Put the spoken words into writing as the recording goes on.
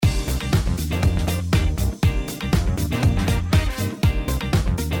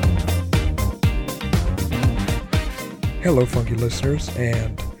Hello, funky listeners,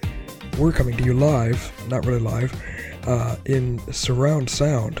 and we're coming to you live, not really live, in surround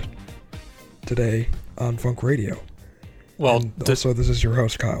sound today on Funk Radio. Well, and also, this is your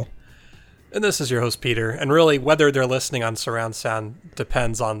host, Kyle. And this is your host, Peter. And really, whether they're listening on surround sound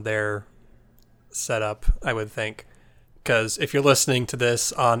depends on their setup, I would think. Because if you're listening to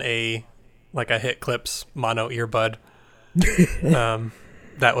this on a Hit Clips mono earbud,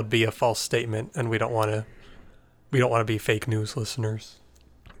 that would be a false statement, and we don't want to be fake news listeners.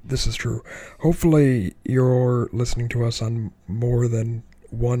 This is true. Hopefully, you're listening to us on more than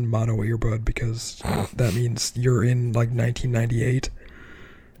one mono earbud, because that means you're in 1998,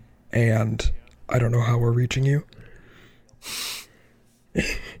 and I don't know how we're reaching you.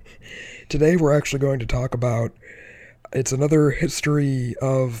 Today, we're actually going to talk about. It's another history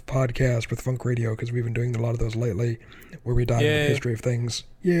of podcast with Funk Radio, because we've been doing a lot of those lately, where we dive into the history of things.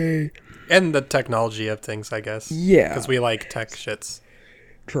 Yay! And the technology of things, I guess. Yeah. Because we like tech shits.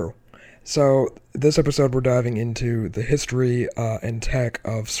 True. So, this episode we're diving into the history and tech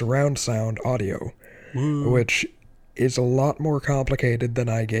of surround sound audio, which is a lot more complicated than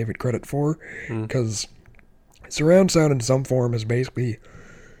I gave it credit for, because surround sound in some form is basically,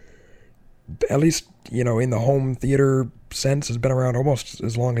 at least, in the home theater sense, has been around almost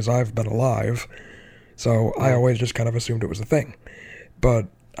as long as I've been alive, so I always just kind of assumed it was a thing, but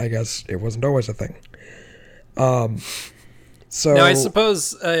I guess it wasn't always a thing. So now I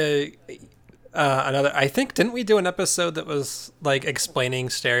suppose I think, didn't we do an episode that was explaining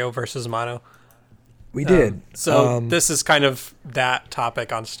stereo versus mono? We did. So this is kind of that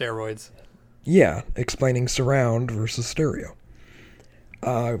topic on steroids. Yeah, explaining surround versus stereo.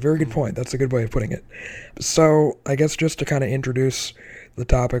 Very good point. That's a good way of putting it. So I guess just to kind of introduce the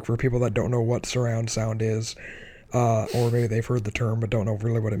topic for people that don't know what surround sound is, or maybe they've heard the term but don't know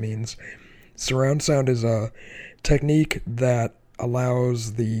really what it means. Surround sound is a technique that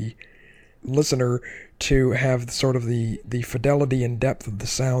allows the listener to have sort of the fidelity and depth of the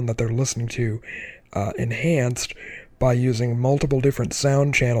sound that they're listening to enhanced by using multiple different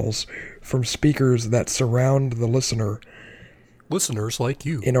sound channels from speakers that surround the listener. Listeners like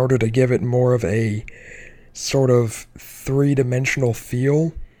you. In order to give it more of a sort of three-dimensional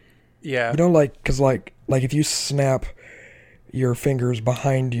feel. Yeah. Because if you snap your fingers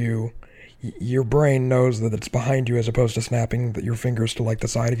behind you, your brain knows that it's behind you as opposed to snapping your fingers to the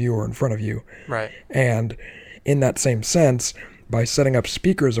side of you or in front of you. Right. And in that same sense, by setting up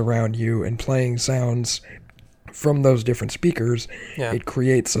speakers around you and playing sounds from those different speakers, it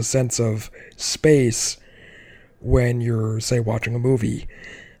creates a sense of space when you're, say, watching a movie.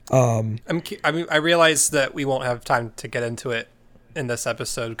 I realize that we won't have time to get into it in this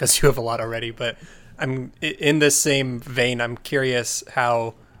episode because you have a lot already, but I'm in this same vein. I'm curious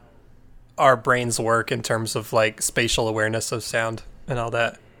how our brains work in terms of spatial awareness of sound and all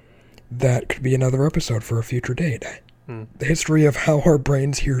that. That could be another episode for a future date. The history of how our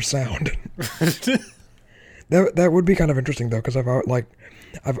brains hear sound. That would be kind of interesting though, because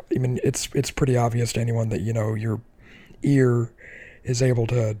it's pretty obvious to anyone that your ear is able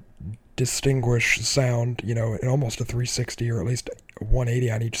to distinguish sound in almost a 360 or at least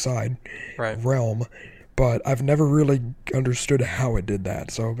 180 on each side realm. But I've never really understood how it did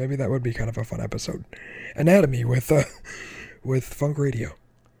that, so maybe that would be kind of a fun episode. Anatomy with Funk Radio.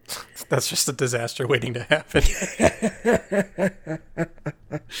 That's just a disaster waiting to happen.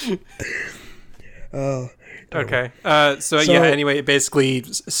 Okay. So anyway, basically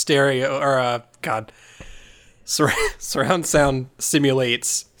stereo or surround sound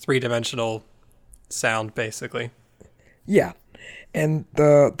simulates three-dimensional sound, basically. Yeah, and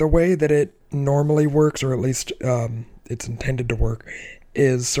the way that it normally works, or at least it's intended to work,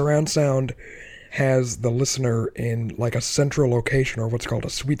 is surround sound has the listener in a central location, or what's called a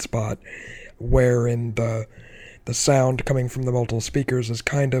sweet spot, wherein the sound coming from the multiple speakers is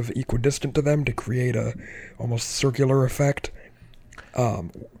kind of equidistant to them to create a almost circular effect.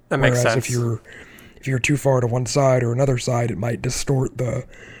 That makes sense. If you're too far to one side or another side, it might distort the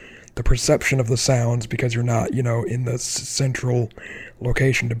perception of the sounds because you're not, in the central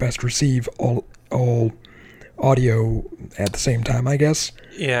location to best receive all audio at the same time, I guess.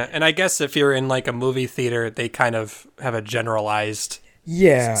 Yeah, and I guess if you're in a movie theater, they kind of have a generalized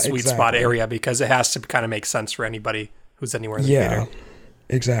sweet spot area because it has to kind of make sense for anybody who's anywhere in the theater. Yeah,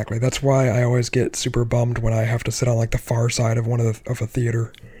 exactly. That's why I always get super bummed when I have to sit on the far side of of a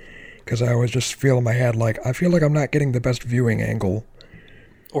theater, because I always just feel in my head I feel like I'm not getting the best viewing angle.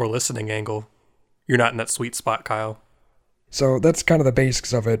 Or listening angle. You're not in that sweet spot, Kyle. So that's kind of the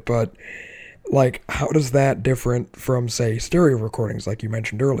basics of it, but how does that different from, say, stereo recordings like you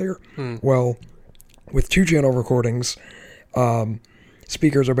mentioned earlier? Well, with 2-channel recordings,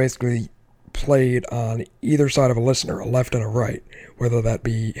 speakers are basically played on either side of a listener, a left and a right, whether that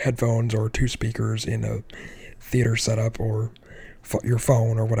be headphones or two speakers in a theater setup or your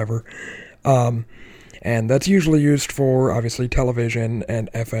phone or whatever. And that's usually used for, obviously, television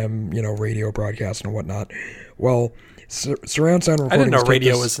and FM, radio broadcast and whatnot. Well, surround sound recordings... I didn't know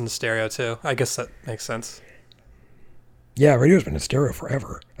radio was in stereo, too. I guess that makes sense. Yeah, radio's been in stereo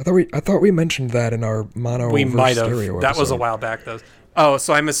forever. I thought we mentioned that in our mono we versus might have. stereo episode. That was a while back, though. Oh,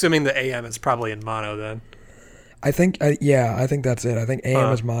 so I'm assuming the AM is probably in mono, then. I think that's it. I think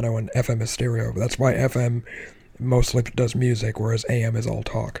AM is mono and FM is stereo. That's why FM mostly does music, whereas AM is all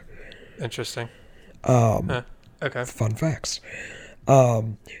talk. Interesting. Okay. Fun facts.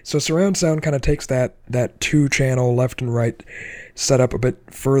 So surround sound kind of takes that two-channel left and right setup a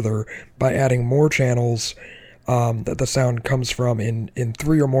bit further by adding more channels that the sound comes from in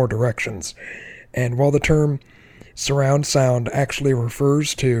three or more directions. And while the term surround sound actually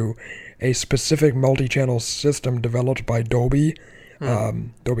refers to a specific multi-channel system developed by Dolby,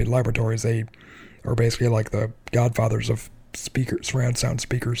 Dolby Laboratories, they are basically like the godfathers of surround sound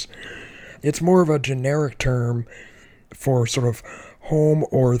speakers. It's more of a generic term for sort of home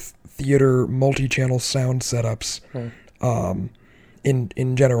or theater multi-channel sound setups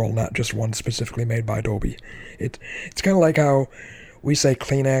in general, not just one specifically made by Dolby. It's kind of like how we say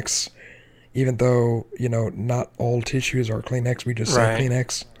Kleenex, even though, not all tissues are Kleenex, we just say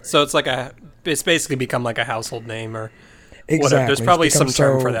Kleenex. So it's basically become like a household name or exactly. whatever. There's probably some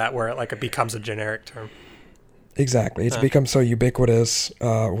term for that where it becomes a generic term. Exactly. It's become so ubiquitous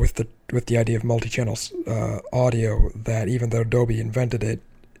with the idea of multi-channel audio that even though Dolby invented it,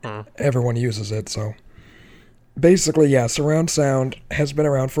 everyone uses it. So basically, yeah, surround sound has been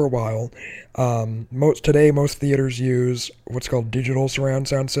around for a while. Today, most theaters use what's called digital surround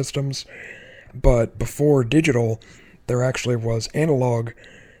sound systems. But before digital, there actually was analog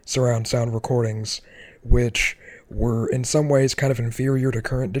surround sound recordings, which were in some ways kind of inferior to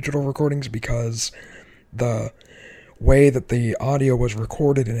current digital recordings because the way that the audio was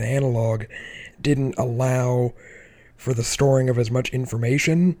recorded in analog didn't allow for the storing of as much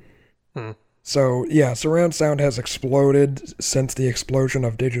information. So, yeah, surround sound has exploded since the explosion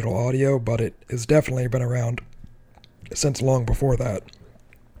of digital audio, but it has definitely been around since long before that,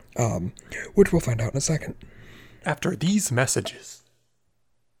 which we'll find out in a second. After these messages.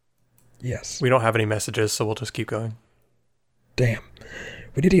 Yes. We don't have any messages, so we'll just keep going. Damn.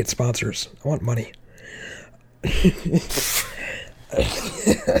 We need to get sponsors. I want money.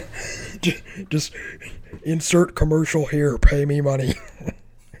 just insert commercial here, pay me money.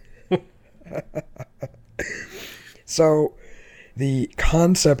 So the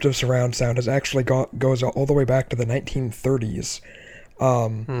concept of surround sound has actually goes all the way back to the 1930s,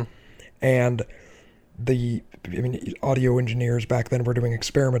 and audio engineers back then were doing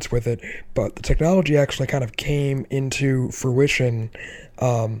experiments with it, but the technology actually kind of came into fruition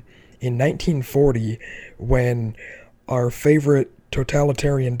in 1940 when our favorite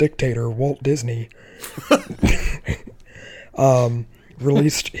totalitarian dictator, Walt Disney,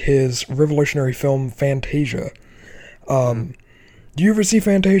 released his revolutionary film Fantasia. Do you ever see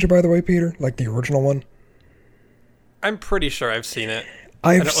Fantasia, by the way, Peter? Like the original one? I'm pretty sure I've seen it.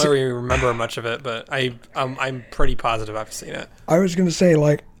 I don't really remember much of it, but I'm pretty positive I've seen it. I was going to say,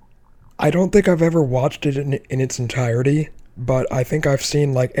 I don't think I've ever watched it in its entirety, but I think I've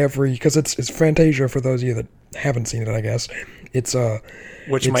seen because it's Fantasia for those of you that haven't seen it, I guess.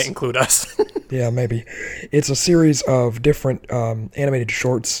 Which might include us. Yeah, maybe. It's a series of different animated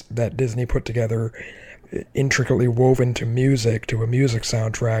shorts that Disney put together, intricately woven to a music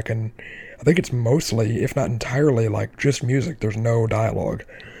soundtrack, and I think it's mostly, if not entirely, just music. There's no dialogue.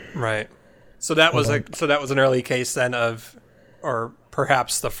 Right. So that was an early case then of, or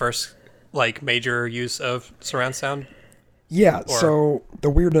perhaps the first major use of surround sound. Yeah. So the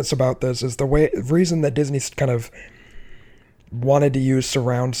weirdness about this is the reason that Disney's kind of wanted to use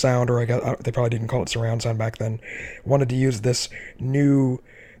surround sound, or I guess they probably didn't call it surround sound back then, wanted to use this new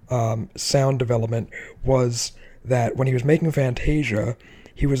sound development, was that when he was making Fantasia,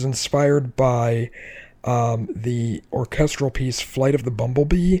 he was inspired by the orchestral piece Flight of the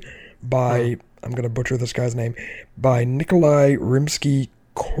Bumblebee by, I'm going to butcher this guy's name, by Nikolai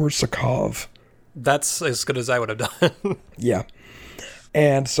Rimsky-Korsakov. That's as good as I would have done. Yeah.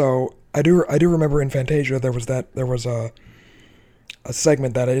 And so I do remember in Fantasia there was a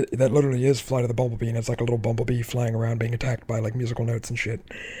segment that literally is Flight of the Bumblebee, and it's like a little bumblebee flying around being attacked by musical notes and shit.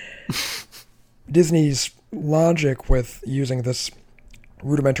 Disney's logic with using this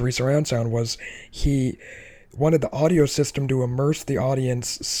rudimentary surround sound was he wanted the audio system to immerse the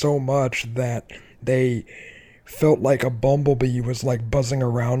audience so much that they felt like a bumblebee was like buzzing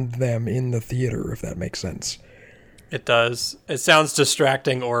around them in the theater, if that makes sense. It does. It sounds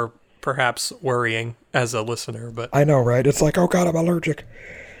distracting or perhaps worrying as a listener, but I know, right? It's like, oh god, I'm allergic.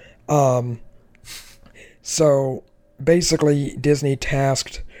 So basically, Disney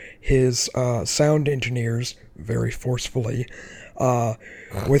tasked his sound engineers very forcefully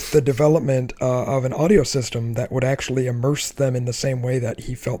with the development of an audio system that would actually immerse them in the same way that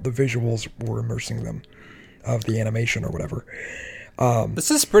he felt the visuals were immersing them of the animation or whatever.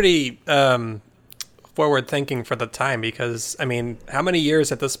 This is pretty forward thinking for the time because, I mean, how many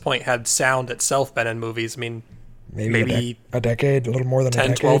years at this point had sound itself been in movies? I mean, maybe a decade, a little more than 10, a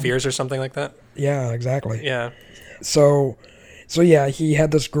decade. 12 years or something like that? Yeah, exactly. Yeah. So yeah, he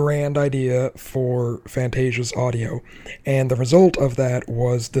had this grand idea for Fantasia's audio, and the result of that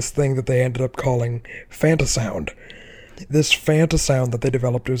was this thing that they ended up calling Fantasound. This Fantasound that they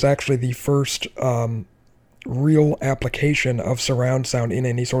developed was actually the first real application of surround sound in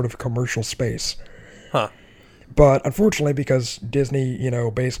any sort of commercial space. Huh. But unfortunately, because Disney,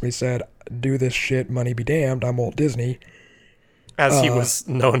 basically said, do this shit, money be damned, I'm Walt Disney. As he was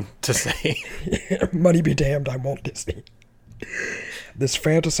known to say. Money be damned, I'm Walt Disney. This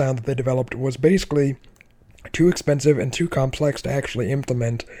Fantasound that they developed was basically too expensive and too complex to actually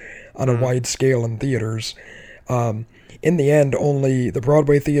implement on a wide scale in theaters. In the end, only the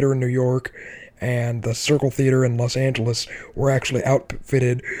Broadway Theater in New York and the Circle Theater in Los Angeles were actually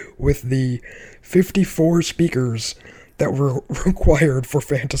outfitted with the 54 speakers that were required for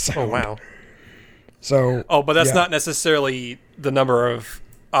Fantasound. Oh, wow. So, but that's not necessarily the number of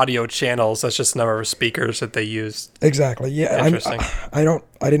audio channels. That's just the number of speakers that they used. Exactly. Yeah. Interesting.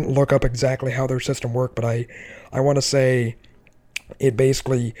 I didn't look up exactly how their system worked, but I want to say it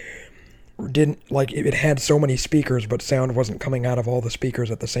basically didn't, like, it had so many speakers, but sound wasn't coming out of all the speakers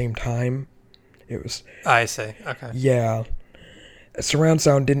at the same time. It was... I see. Okay. Yeah. Surround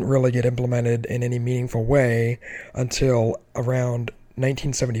sound didn't really get implemented in any meaningful way until around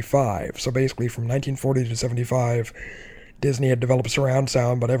 1975. So basically from 1940 to 75, Disney had developed surround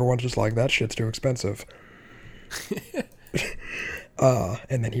sound, but everyone's just like, that shit's too expensive.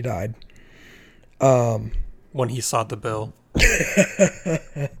 And then he died. When he saw the bill.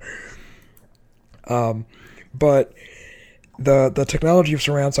 But the technology of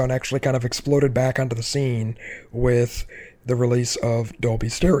surround sound actually kind of exploded back onto the scene with the release of Dolby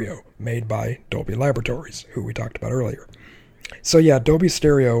Stereo, made by Dolby Laboratories, who we talked about earlier. So yeah, Dolby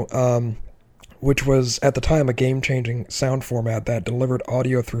Stereo, which was at the time a game-changing sound format that delivered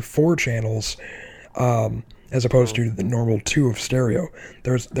audio through 4 channels, as opposed to the normal 2 of stereo.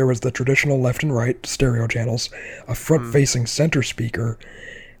 There was the traditional left and right stereo channels, a front-facing center speaker,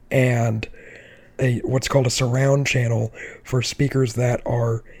 and what's called a surround channel for speakers that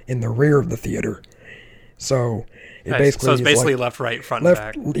are in the rear of the theater. So it basically it's basically like left, right, front, and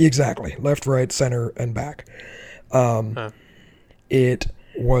back. Exactly. Left, right, center, and back. It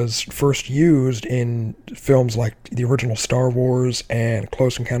was first used in films like the original Star Wars and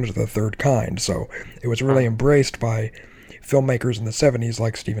Close Encounters of the Third Kind. So it was really embraced by filmmakers in the 70s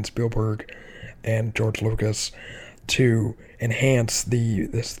like Steven Spielberg and George Lucas to enhance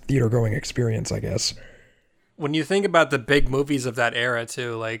this theater-going experience, I guess. When you think about the big movies of that era,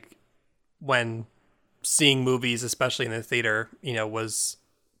 too, like when seeing movies, especially in the theater, was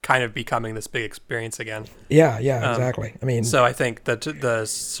kind of becoming this big experience again. Yeah, exactly. I mean, so I think that the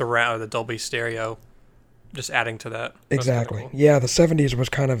surround, the Dolby Stereo, just adding to that. Exactly. Cool. Yeah, the 70s was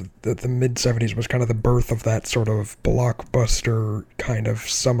kind of, the mid-70s was kind of the birth of that sort of blockbuster kind of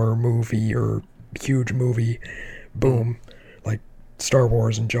summer movie or huge movie boom, like Star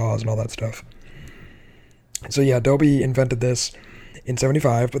Wars and Jaws and all that stuff. So yeah, Dolby invented this in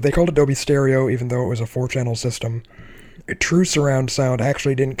 75, but they called it Dolby Stereo even though it was a 4-channel system. A true surround sound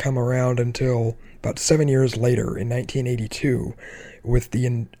actually didn't come around until about 7 years later in 1982 with the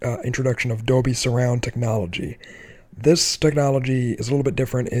introduction of Dolby Surround technology. This technology is a little bit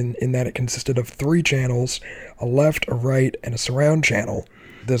different in that it consisted of 3 channels, a left, a right, and a surround channel.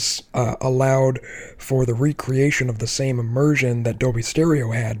 This allowed for the recreation of the same immersion that Dolby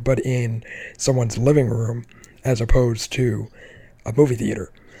Stereo had, but in someone's living room as opposed to a movie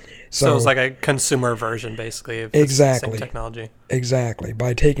theater. So it's like a consumer version, basically, of exactly the same technology. Exactly.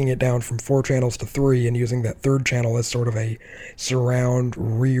 By taking it down from 4 channels to 3 and using that 3rd channel as sort of a surround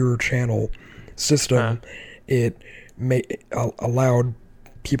rear channel system, it allowed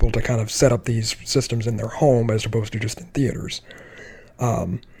people to kind of set up these systems in their home as opposed to just in theaters.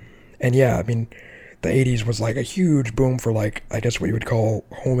 And yeah, I mean, the 80s was like a huge boom for, like, I guess what you would call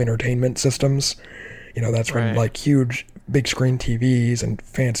home entertainment systems. That's when like huge big screen TVs and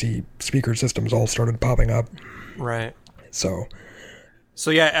fancy speaker systems all started popping up. Right. So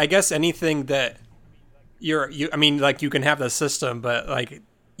yeah, I guess anything that I mean, like, you can have the system, but like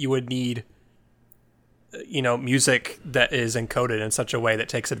you would need, music that is encoded in such a way that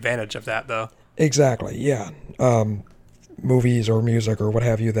takes advantage of that, though. exactly, yeah. Movies or music or what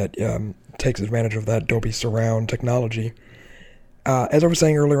have you that takes advantage of that Dolby Surround technology. As I was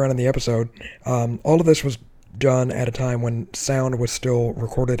saying earlier on in the episode, all of this was done at a time when sound was still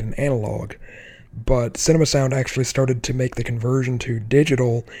recorded in analog, but Cinema Sound actually started to make the conversion to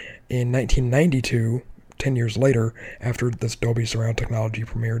digital in 1992, 10 years later, after this Dolby Surround technology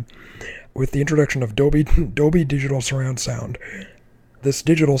premiered, with the introduction of Dolby Digital Surround Sound. This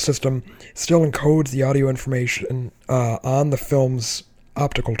digital system still encodes the audio information on the film's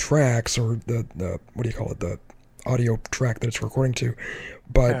optical tracks, or the the audio track that it's recording to,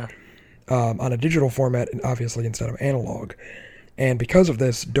 but on a digital format, obviously, instead of analog. And because of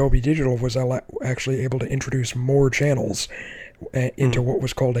this, Dolby Digital was actually able to introduce more channels into what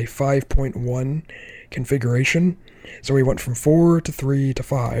was called a 5.1 configuration. So we went from 4 to 3 to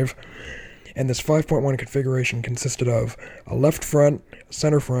 5. And this 5.1 configuration consisted of a left front, a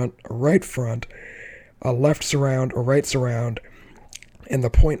center front, a right front, a left surround, a right surround, and the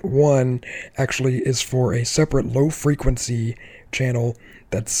 0.1 actually is for a separate low frequency channel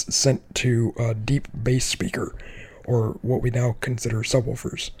that's sent to a deep bass speaker, or what we now consider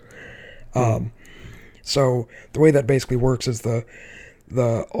subwoofers. So the way that basically works is the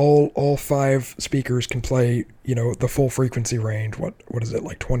all 5 speakers can play, the full frequency range. What is it,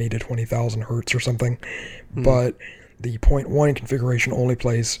 like 20 to 20,000 hertz or something? But the 0.1 configuration only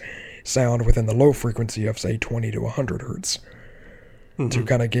plays sound within the low frequency of, say, 20 to 100 hertz. To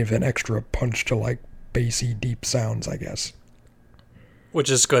kind of give an extra punch to, like, bassy, deep sounds, I guess. Which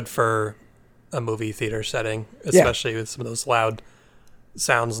is good for a movie theater setting, especially with some of those loud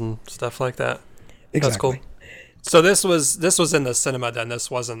sounds and stuff like that. Exactly. That's cool. So this was in the cinema then. This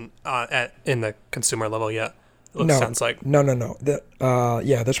wasn't in the consumer level yet. Sounds like. No.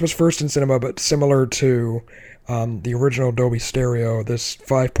 This was first in cinema, but similar to the original Dolby Stereo, this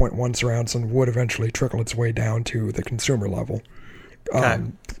 5.1 surround sound would eventually trickle its way down to the consumer level.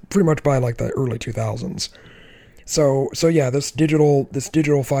 Pretty much by like the early 2000s. So yeah, this digital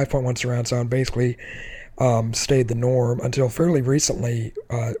 5.1 surround sound basically stayed the norm until fairly recently,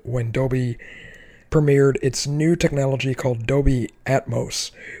 when Dolby premiered its new technology called Dolby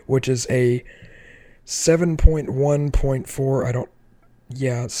Atmos, which is a 7.1.4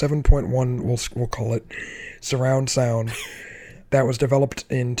 7.1 we'll call it surround sound that was developed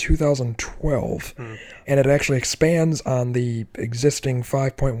in 2012, and it actually expands on the existing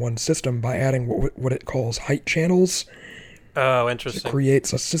 5.1 system by adding what it calls height channels. Oh, interesting. It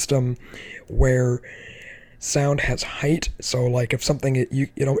creates a system where sound has height, so like if something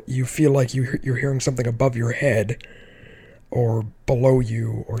you feel like you're hearing something above your head or below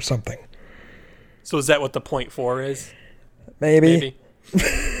you or something. So is that what the 0.4 is? Maybe.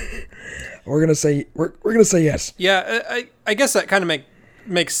 We're gonna say yes. Yeah, I guess that kind of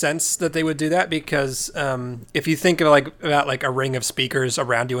makes sense that they would do that, because if you think of about a ring of speakers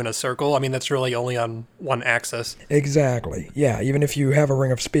around you in a circle, I mean, that's really only on one axis. Exactly. Yeah. Even if you have a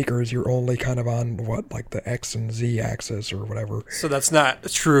ring of speakers, you're only kind of on the X and Z axis or whatever. So that's not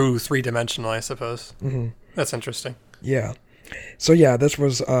true 3-dimensional, I suppose. Mm-hmm. That's interesting. Yeah. So yeah, this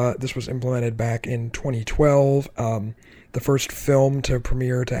was implemented back in 2012. The first film to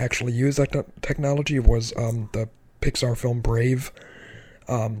premiere to actually use that technology was the Pixar film Brave.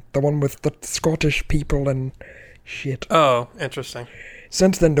 The one with the Scottish people and shit. Oh, interesting.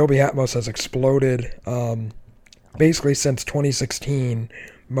 Since then, Dolby Atmos has exploded. Basically, since 2016,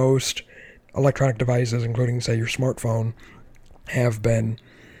 most electronic devices, including, say, your smartphone, have been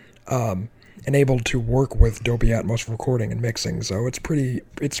enabled to work with Dolby Atmos recording and mixing. So it's pretty.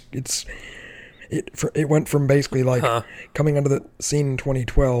 It went from basically coming onto the scene in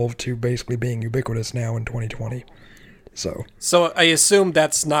 2012 to basically being ubiquitous now in 2020. So I assume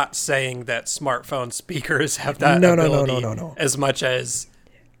that's not saying that smartphone speakers have that ability no. as much as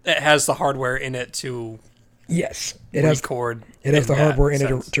it has the hardware in it to record. It has the hardware in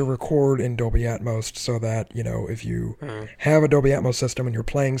it to record in Dolby Atmos, so that if you have a Dolby Atmos system and you're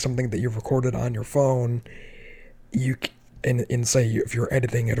playing something that you've recorded on your phone, say if you're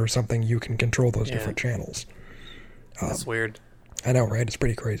editing it or something, you can control those different channels. That's weird. I know, right? It's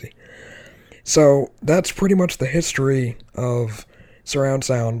pretty crazy. So that's pretty much the history of surround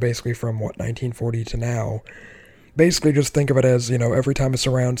sound, basically from 1940 to now. Basically, just think of it as every time a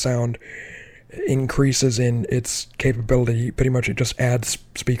surround sound increases in its capability, pretty much it just adds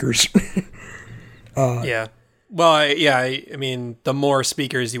speakers. Yeah. Well, I mean, the more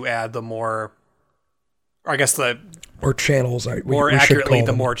speakers you add, the more, I guess or channels. More accurately,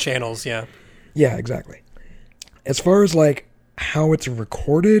 the more channels. Yeah. Yeah, exactly. As far as like how it's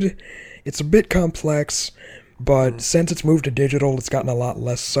recorded, it's a bit complex, but since it's moved to digital, it's gotten a lot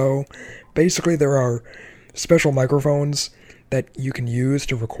less so. Basically, there are special microphones that you can use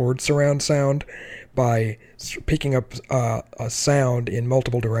to record surround sound by picking up a sound in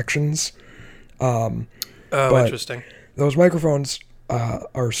multiple directions. Interesting. Those microphones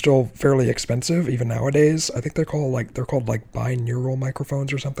are still fairly expensive even nowadays. I think they're called like binaural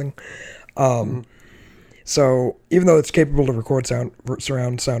microphones or something. So even though it's capable to record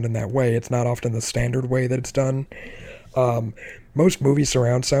surround sound in that way, it's not often the standard way that it's done. Most movie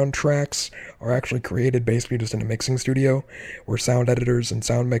surround sound tracks are actually created basically just in a mixing studio, where sound editors and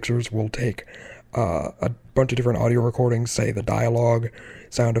sound mixers will take a bunch of different audio recordings, say the dialogue,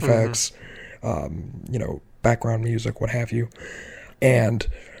 sound effects, background music, what have you, and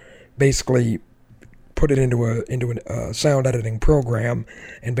basically put it into a sound editing program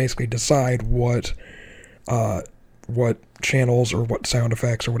and basically decide what channels or what sound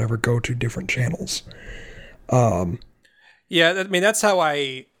effects or whatever go to different channels. Yeah, I mean, that's how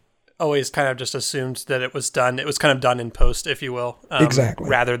I always kind of just assumed that it was done. It was kind of done in post, if you will. Exactly.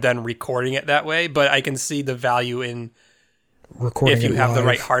 Rather than recording it that way. But I can see the value in recording if you have live. the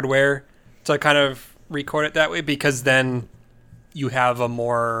right hardware to kind of record it that way, because then you have a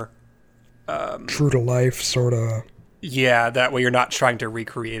more true to life sort of. Yeah, that way you're not trying to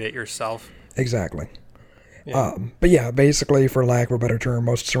recreate it yourself. Exactly. Yeah. But yeah, basically, for lack of a better term,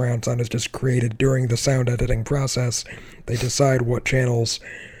 most surround sound is just created during the sound editing process. They decide what channels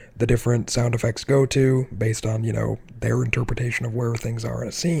the different sound effects go to based on, their interpretation of where things are in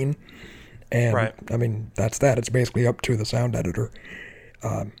a scene. And, right. I mean, that's that. It's basically up to the sound editor.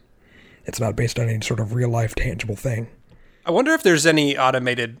 It's not based on any sort of real-life tangible thing. I wonder if there's any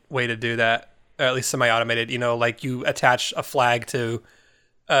automated way to do that, or at least semi-automated, like you attach a flag to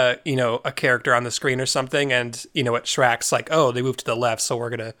a character on the screen or something, and it tracks like, oh, they moved to the left, so we're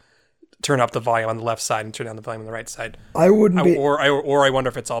gonna turn up the volume on the left side and turn down the volume on the right side. I wonder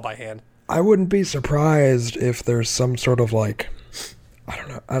if it's all by hand. I wouldn't be surprised if there's some sort of like, I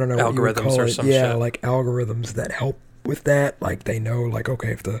don't know what you would call it. Yeah, like algorithms that help with that. Like they know, like,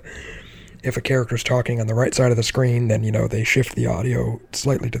 okay, if a character's talking on the right side of the screen, then they shift the audio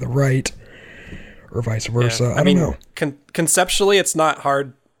slightly to the right, or vice versa. Yeah. I don't know. Conceptually, it's not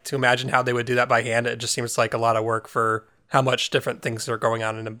hard to imagine how they would do that by hand. It just seems like a lot of work for how much different things are going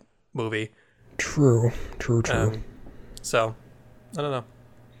on in a movie. True. So, I don't know.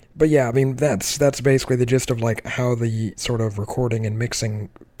 But yeah, I mean, that's basically the gist of like how the sort of recording and mixing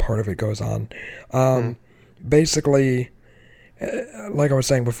part of it goes on. Basically, like I was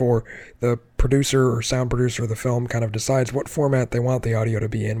saying before, the producer or sound producer of the film kind of decides what format they want the audio to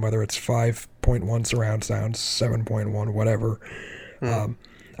be in, whether it's 5.1 surround sound, 7.1, whatever.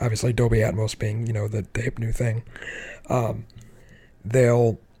 Obviously, Dolby Atmos being, the hip new thing.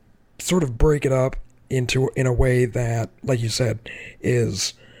 They'll sort of break it up in a way that, like you said,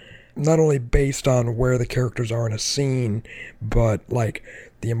 is not only based on where the characters are in a scene, but like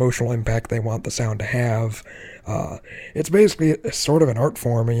the emotional impact they want the sound to have. It's basically sort of an art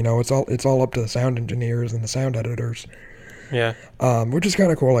form, it's all up to the sound engineers and the sound editors. Yeah. Which is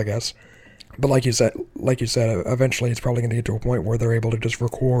kind of cool, I guess. But like you said, eventually it's probably going to get to a point where they're able to just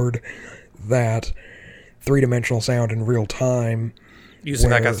record that three-dimensional sound in real time.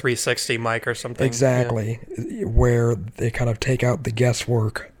 Using like a 360 mic or something. Exactly. Yeah. Where they kind of take out the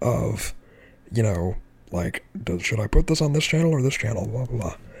guesswork of, like, should I put this on this channel or this channel? Blah, blah,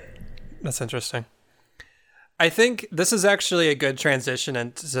 blah. That's interesting. I think this is actually a good transition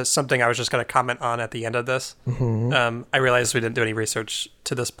into something I was just going to comment on at the end of this. Mm-hmm. I realized we didn't do any research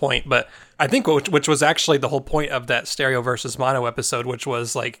to this point, but I think which was actually the whole point of that stereo versus mono episode, which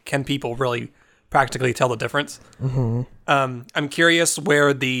was like, can people really practically tell the difference? Mm-hmm. I'm curious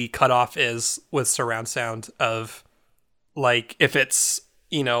where the cutoff is with surround sound of like if it's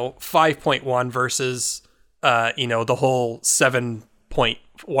 5.1 versus the whole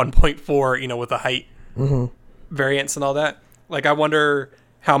 7.1.4 with the height variance and all that. Like I wonder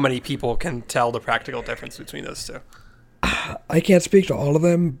how many people can tell the practical difference between those two. I can't speak to all of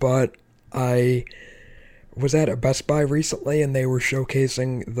them, but I was at a Best Buy recently and they were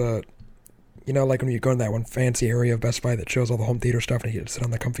showcasing the like when you go in that one fancy area of Best Buy that shows all the home theater stuff and you get to sit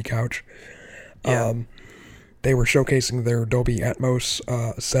on the comfy couch. Yeah. They were showcasing their Dolby Atmos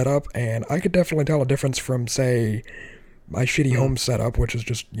setup, and I could definitely tell a difference from, say, my shitty home setup, which is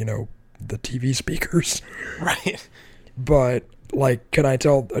just, the TV speakers. Right. But like, can I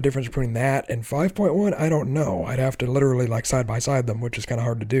tell a difference between that and 5.1? I don't know. I'd have to literally like side by side them, which is kind of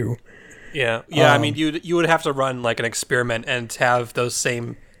hard to do. Yeah. I mean, you would have to run like an experiment and have those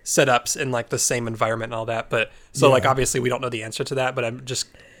same setups in like the same environment and all that. But so like obviously we don't know the answer to that, but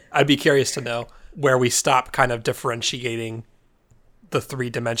I'd be curious to know where we stop kind of differentiating the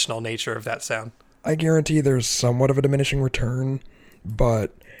 3-dimensional nature of that sound. I guarantee there's somewhat of a diminishing return,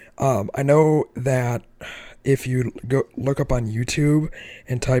 but I know that if you go look up on YouTube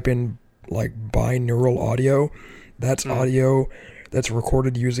and type in like binaural audio, that's audio that's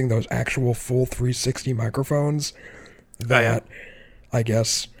recorded using those actual full 360 microphones that I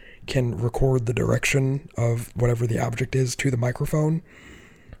guess can record the direction of whatever the object is to the microphone.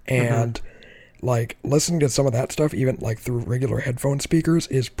 And like listening to some of that stuff, even like through regular headphone speakers,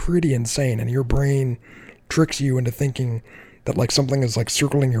 is pretty insane. And your brain tricks you into thinking that like something is like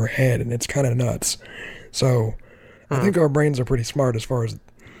circling your head, and it's kind of nuts. So I think our brains are pretty smart as far as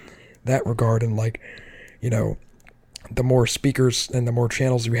that regard. And like, you know, the more speakers and the more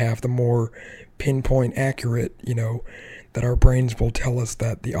channels you have, the more pinpoint accurate, you know, that our brains will tell us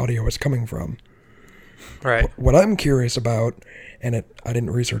that the audio is coming from. Right. What I'm curious about, and I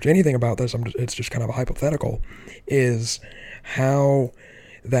didn't research anything about this, it's just kind of a hypothetical, is how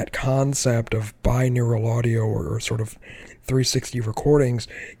that concept of binaural audio or sort of 360 recordings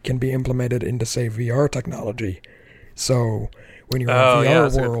can be implemented into, say, VR technology. So when you're in a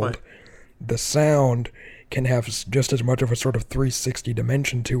VR world, the sound can have just as much of a sort of 360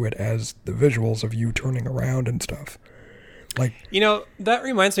 dimension to it as the visuals of you turning around and stuff. Like, you know, that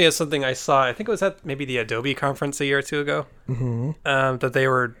reminds me of something I saw. I think it was at maybe the Adobe conference a year or two ago. That they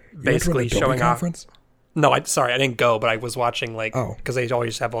were basically showing conference? off. No, I didn't go, but I was watching like because they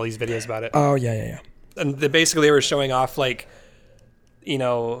always have all these videos about it. Oh yeah. And they were showing off like, you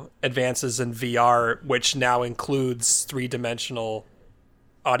know, advances in VR, which now includes 3-dimensional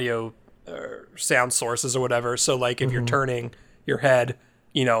audio sound sources or whatever. So like if you're turning your head,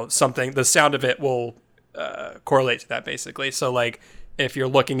 you know, the sound of it will correlate to that basically. So like if you're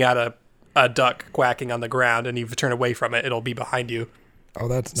looking at a duck quacking on the ground and you turn away from it, it'll be behind you. Oh,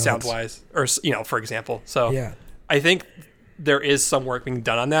 that's nuts. Sound wise, or, you know, for example. So yeah, I think there is some work being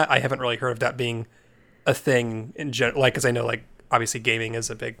done on that. I haven't really heard of that being a thing in general, like, because I know like obviously gaming is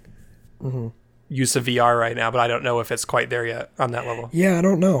a big use of VR right now, but I don't know if it's quite there yet on that level. Yeah, I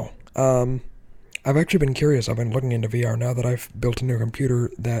don't know. I've actually been curious. I've been looking into VR now that I've built a new computer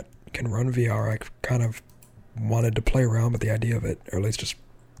that can run VR. I kind of wanted to play around with the idea of it, or at least just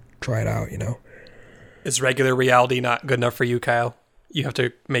try it out, you know. Is regular reality not good enough for you, Kyle? You have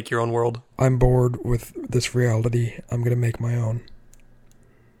to make your own world. I'm bored with this reality. I'm going to make my own.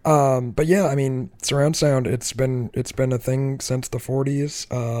 But yeah, I mean, surround sound, it's been a thing since the 40s.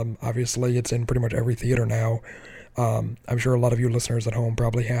 Obviously, it's in pretty much every theater now. I'm sure a lot of you listeners at home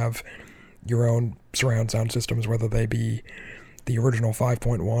probably have your own surround sound systems, whether they be the original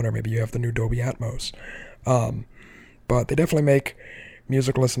 5.1 or maybe you have the new Dolby Atmos. But they definitely make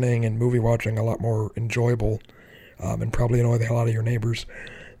music listening and movie watching a lot more enjoyable, and probably annoy the hell out of your neighbors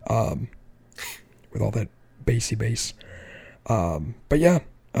with all that bassy bass. But yeah,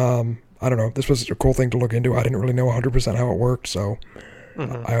 I don't know. This was a cool thing to look into. I didn't really know 100% how it worked, so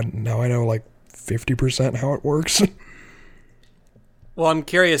now I know like 50% how it works. Well, I'm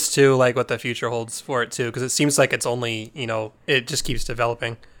curious too, like what the future holds for it too, because it seems like it's only, you know, it just keeps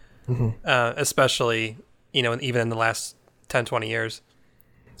developing, especially, you know, even in the last 10, 20 years.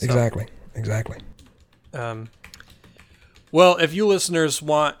 So, Exactly. Well, if you listeners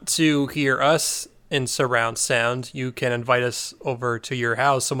want to hear us in surround sound, you can invite us over to your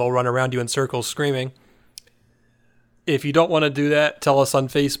house and we'll run around you in circles screaming. If you don't want to do that, tell us on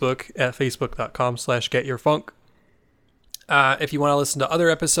Facebook at facebook.com/getyourfunk. If you want to listen to other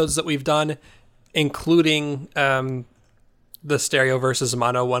episodes that we've done, including the stereo versus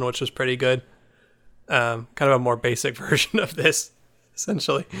mono one, which was pretty good. Kind of a more basic version of this,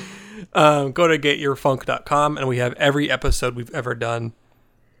 essentially. Go to getyourfunk.com and we have every episode we've ever done.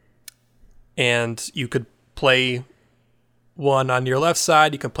 And you could play one on your left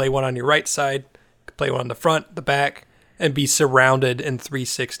side, you can play one on your right side, you can play one on the front, the back, and be surrounded in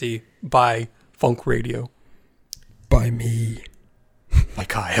 360 by funk radio. By me. By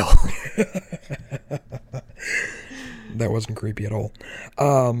Kyle. That wasn't creepy at all.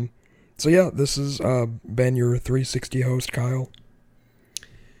 So yeah, this is been your 360 host, Kyle.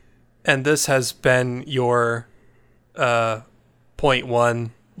 And this has been your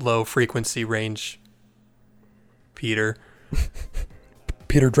 0.1 low frequency range, Peter.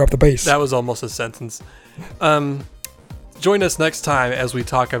 Peter, drop the bass. That was almost a sentence. Join us next time as we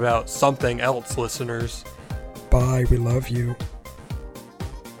talk about something else, listeners. Bye, we love you.